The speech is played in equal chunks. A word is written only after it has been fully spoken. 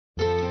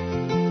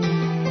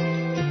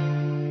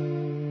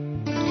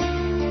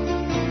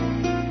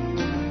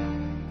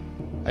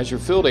As your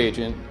field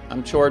agent,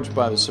 I'm charged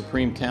by the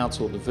Supreme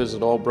Council to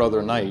visit all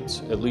Brother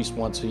Knights at least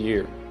once a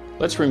year.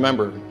 Let's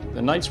remember,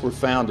 the Knights were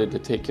founded to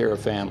take care of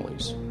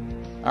families.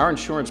 Our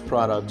insurance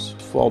products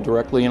fall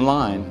directly in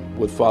line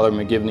with Father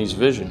McGivney's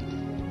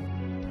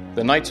vision.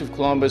 The Knights of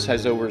Columbus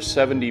has over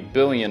 $70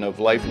 billion of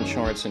life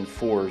insurance in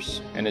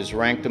force and is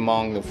ranked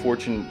among the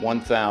Fortune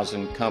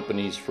 1000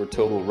 companies for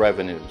total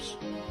revenues.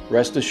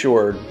 Rest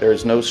assured, there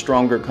is no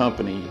stronger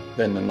company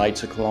than the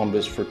Knights of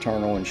Columbus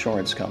Fraternal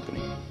Insurance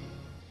Company.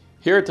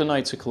 Here at the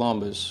Knights of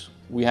Columbus,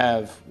 we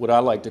have what I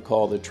like to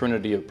call the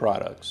Trinity of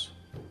products.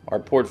 Our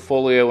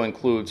portfolio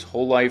includes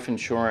whole life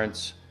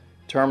insurance,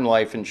 term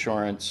life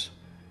insurance,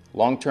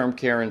 long-term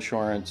care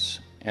insurance,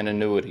 and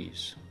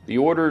annuities. The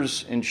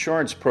Order's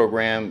insurance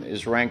program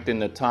is ranked in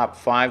the top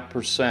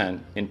 5%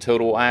 in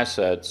total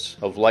assets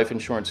of life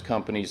insurance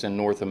companies in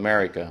North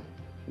America.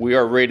 We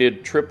are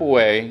rated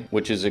AAA,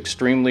 which is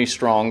extremely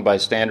strong by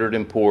Standard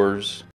 & Poor's,